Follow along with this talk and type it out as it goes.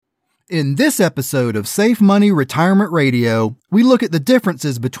In this episode of Safe Money Retirement Radio, we look at the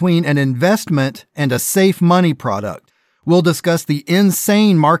differences between an investment and a safe money product. We'll discuss the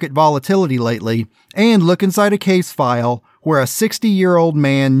insane market volatility lately and look inside a case file where a 60-year-old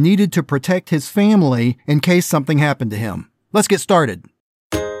man needed to protect his family in case something happened to him. Let's get started.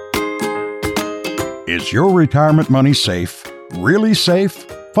 Is your retirement money safe? Really safe?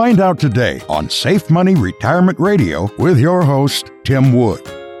 Find out today on Safe Money Retirement Radio with your host, Tim Wood.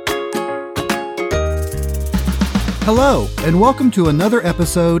 Hello, and welcome to another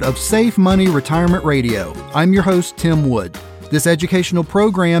episode of Safe Money Retirement Radio. I'm your host, Tim Wood. This educational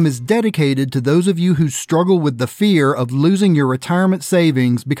program is dedicated to those of you who struggle with the fear of losing your retirement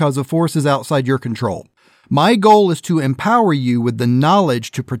savings because of forces outside your control. My goal is to empower you with the knowledge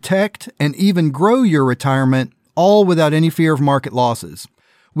to protect and even grow your retirement, all without any fear of market losses.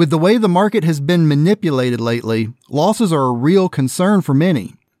 With the way the market has been manipulated lately, losses are a real concern for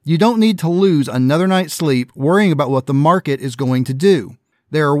many. You don't need to lose another night's sleep worrying about what the market is going to do.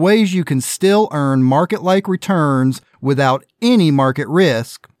 There are ways you can still earn market-like returns without any market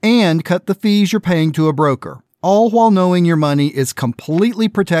risk and cut the fees you're paying to a broker, all while knowing your money is completely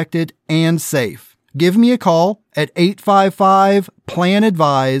protected and safe. Give me a call at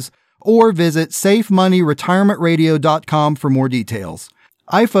 855-PLAN-ADVISE or visit safemoneyretirementradio.com for more details.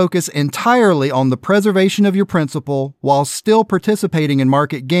 I focus entirely on the preservation of your principal while still participating in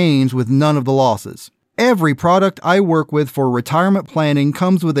market gains with none of the losses. Every product I work with for retirement planning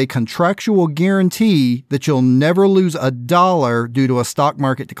comes with a contractual guarantee that you'll never lose a dollar due to a stock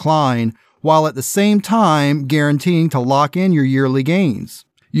market decline, while at the same time guaranteeing to lock in your yearly gains.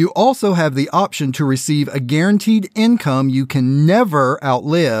 You also have the option to receive a guaranteed income you can never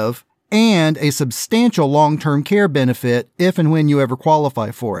outlive and a substantial long-term care benefit if and when you ever qualify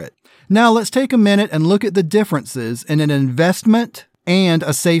for it. Now let's take a minute and look at the differences in an investment and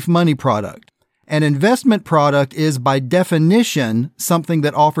a safe money product. An investment product is by definition something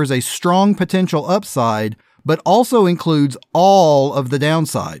that offers a strong potential upside, but also includes all of the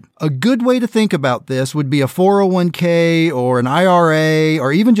downside. A good way to think about this would be a 401k or an IRA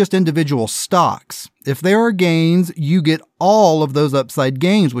or even just individual stocks. If there are gains, you get all of those upside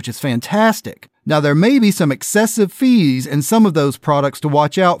gains, which is fantastic. Now, there may be some excessive fees in some of those products to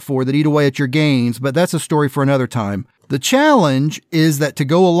watch out for that eat away at your gains, but that's a story for another time. The challenge is that to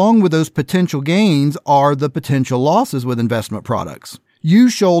go along with those potential gains are the potential losses with investment products. You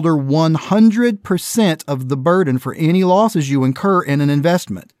shoulder 100% of the burden for any losses you incur in an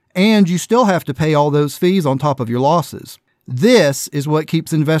investment, and you still have to pay all those fees on top of your losses. This is what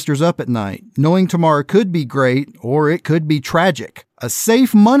keeps investors up at night, knowing tomorrow could be great or it could be tragic. A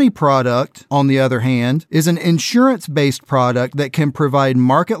safe money product, on the other hand, is an insurance-based product that can provide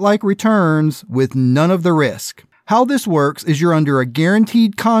market-like returns with none of the risk. How this works is you're under a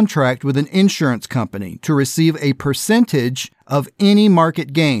guaranteed contract with an insurance company to receive a percentage of any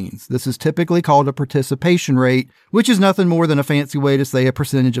market gains. This is typically called a participation rate, which is nothing more than a fancy way to say a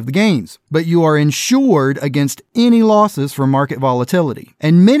percentage of the gains. But you are insured against any losses from market volatility.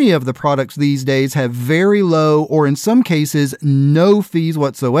 And many of the products these days have very low or in some cases no fees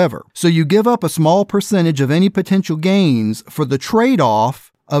whatsoever. So you give up a small percentage of any potential gains for the trade-off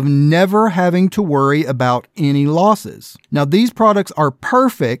of never having to worry about any losses. Now, these products are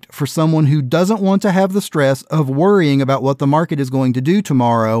perfect for someone who doesn't want to have the stress of worrying about what the market is going to do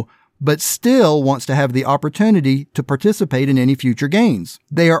tomorrow, but still wants to have the opportunity to participate in any future gains.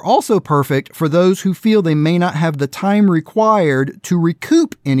 They are also perfect for those who feel they may not have the time required to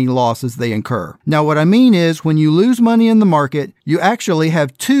recoup any losses they incur. Now, what I mean is when you lose money in the market, you actually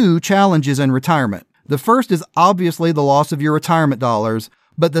have two challenges in retirement. The first is obviously the loss of your retirement dollars,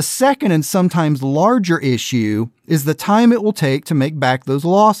 but the second and sometimes larger issue is the time it will take to make back those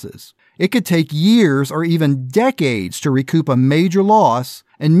losses. It could take years or even decades to recoup a major loss,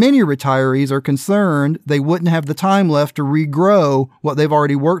 and many retirees are concerned they wouldn't have the time left to regrow what they've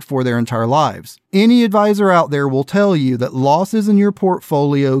already worked for their entire lives. Any advisor out there will tell you that losses in your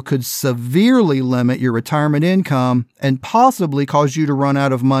portfolio could severely limit your retirement income and possibly cause you to run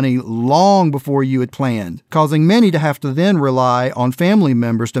out of money long before you had planned, causing many to have to then rely on family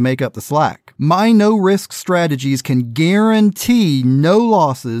members to make up the slack. My no-risk strategies can guarantee no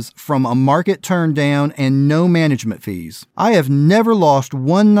losses from a market turn down and no management fees. I have never lost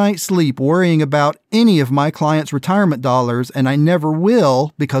one night's sleep worrying about any of my clients' retirement dollars, and I never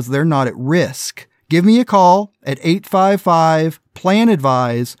will because they're not at risk. Give me a call at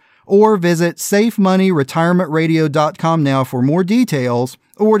 855-PLAN-ADVISE or visit safemoneyretirementradio.com now for more details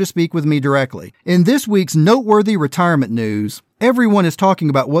or to speak with me directly. In this week's noteworthy retirement news, Everyone is talking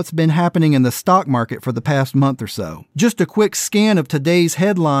about what's been happening in the stock market for the past month or so. Just a quick scan of today's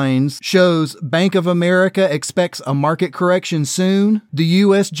headlines shows Bank of America expects a market correction soon. The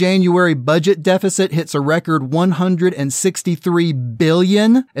U.S. January budget deficit hits a record $163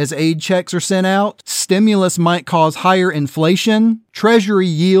 billion as aid checks are sent out. Stimulus might cause higher inflation. Treasury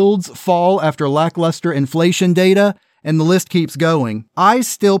yields fall after lackluster inflation data. And the list keeps going. I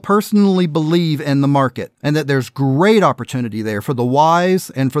still personally believe in the market and that there's great opportunity there for the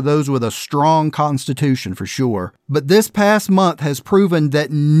wise and for those with a strong constitution for sure. But this past month has proven that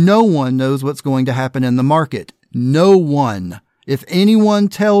no one knows what's going to happen in the market. No one. If anyone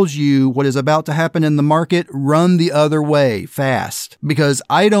tells you what is about to happen in the market, run the other way fast. Because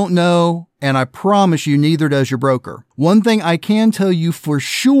I don't know, and I promise you neither does your broker. One thing I can tell you for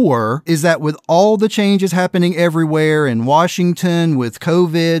sure is that with all the changes happening everywhere in Washington, with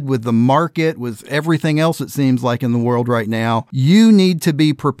COVID, with the market, with everything else it seems like in the world right now, you need to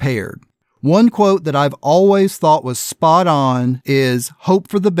be prepared. One quote that I've always thought was spot on is, hope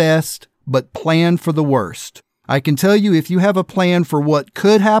for the best, but plan for the worst. I can tell you if you have a plan for what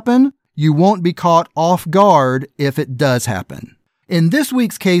could happen, you won't be caught off guard if it does happen. In this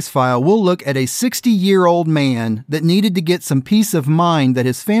week's case file, we'll look at a 60-year-old man that needed to get some peace of mind that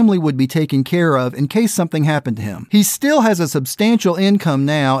his family would be taken care of in case something happened to him. He still has a substantial income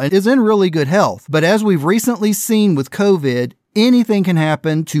now and is in really good health, but as we've recently seen with COVID, anything can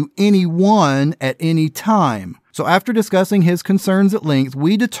happen to anyone at any time. So after discussing his concerns at length,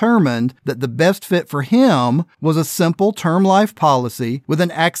 we determined that the best fit for him was a simple term life policy with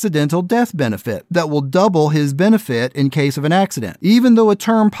an accidental death benefit that will double his benefit in case of an accident. Even though a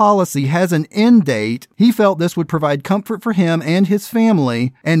term policy has an end date, he felt this would provide comfort for him and his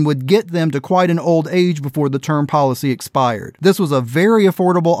family and would get them to quite an old age before the term policy expired. This was a very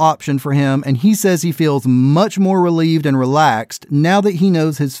affordable option for him, and he says he feels much more relieved and relaxed now that he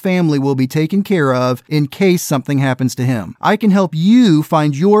knows his family will be taken care of in case something happens to him. I can help you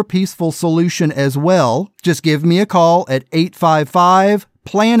find your peaceful solution as well. Just give me a call at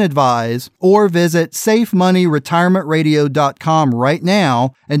 855-PLAN-ADVISE or visit SafeMoneyRetirementRadio.com right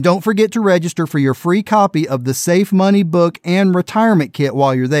now. And don't forget to register for your free copy of the Safe Money book and retirement kit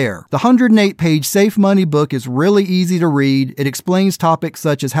while you're there. The 108-page Safe Money book is really easy to read. It explains topics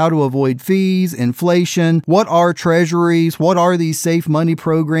such as how to avoid fees, inflation, what are treasuries, what are these safe money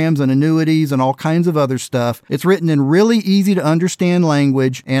programs and annuities, and all kinds of other stuff. It's written in really easy to understand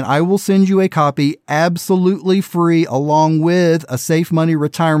language, and I will send you a copy absolutely free along with a Safe Money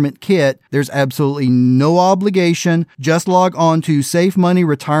retirement kit. There's absolutely no obligation. Just log on to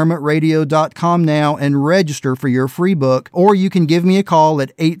SafeMoneyRetirementRadio.com now and register for your free book, or you can give me a call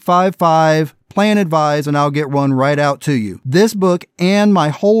at 855-PLAN-ADVISE and I'll get one right out to you. This book and my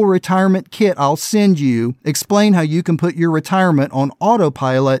whole retirement kit I'll send you explain how you can put your retirement on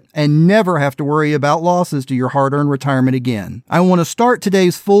autopilot and never have to worry about losses to your hard-earned retirement again. I want to start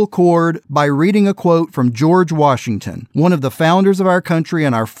today's full chord by reading a quote from George Washington, one of the founders of our country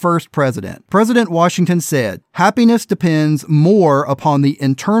and our first president. President Washington said, "Happiness depends more upon the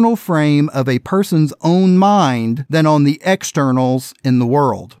internal frame of a person's own mind than on the externals in the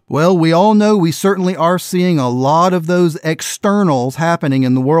world." Well, we all know we certainly are seeing a lot of those externals happening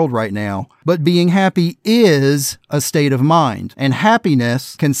in the world right now. But being happy is a state of mind, and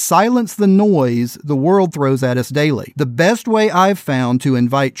happiness can silence the noise the world throws at us daily. The best way I've found to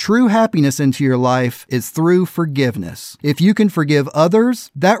invite true happiness into your life is through forgiveness. If you can forgive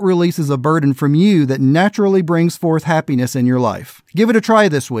others, that releases a burden from you that naturally brings forth happiness in your life. Give it a try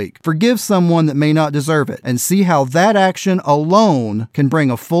this week. Forgive someone that may not deserve it, and see how that action alone can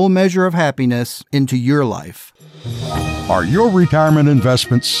bring a full measure of happiness into your life. Are your retirement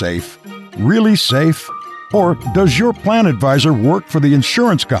investments safe? Really safe? Or does your plan advisor work for the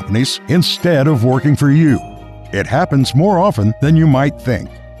insurance companies instead of working for you? It happens more often than you might think.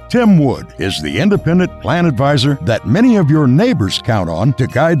 Tim Wood is the independent plan advisor that many of your neighbors count on to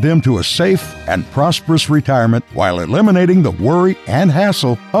guide them to a safe and prosperous retirement while eliminating the worry and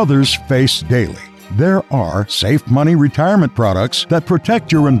hassle others face daily. There are Safe Money retirement products that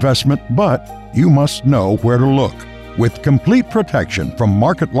protect your investment, but you must know where to look. With complete protection from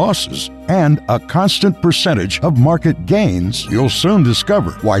market losses and a constant percentage of market gains, you'll soon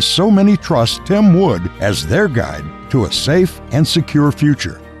discover why so many trust Tim Wood as their guide to a safe and secure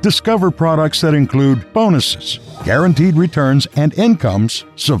future. Discover products that include bonuses, guaranteed returns and incomes,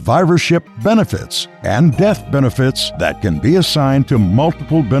 survivorship benefits, and death benefits that can be assigned to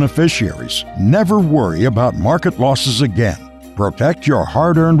multiple beneficiaries. Never worry about market losses again. Protect your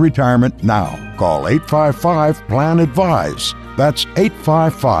hard-earned retirement now. Call 855-PLAN-ADVISE. That's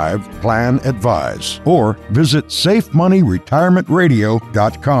 855-PLAN-ADVISE. Or visit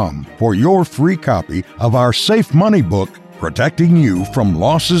SafeMoneyRetirementRadio.com for your free copy of our Safe Money book, Protecting You from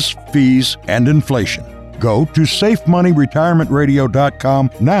Losses, Fees, and Inflation. Go to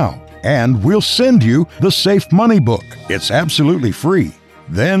SafeMoneyRetirementRadio.com now, and we'll send you the Safe Money book. It's absolutely free.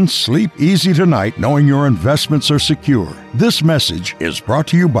 Then sleep easy tonight knowing your investments are secure. This message is brought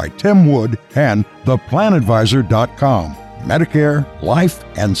to you by Tim Wood and theplanadvisor.com. Medicare, life,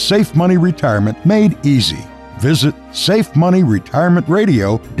 and Safe Money Retirement made easy. Visit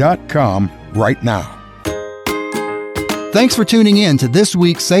SafeMoneyRetirementRadio.com right now. Thanks for tuning in to this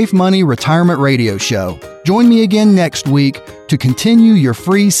week's Safe Money Retirement Radio Show. Join me again next week to continue your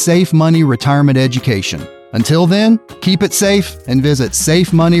free Safe Money Retirement education. Until then, keep it safe and visit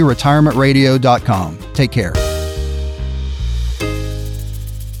SafeMoneyRetirementRadio.com. Take care.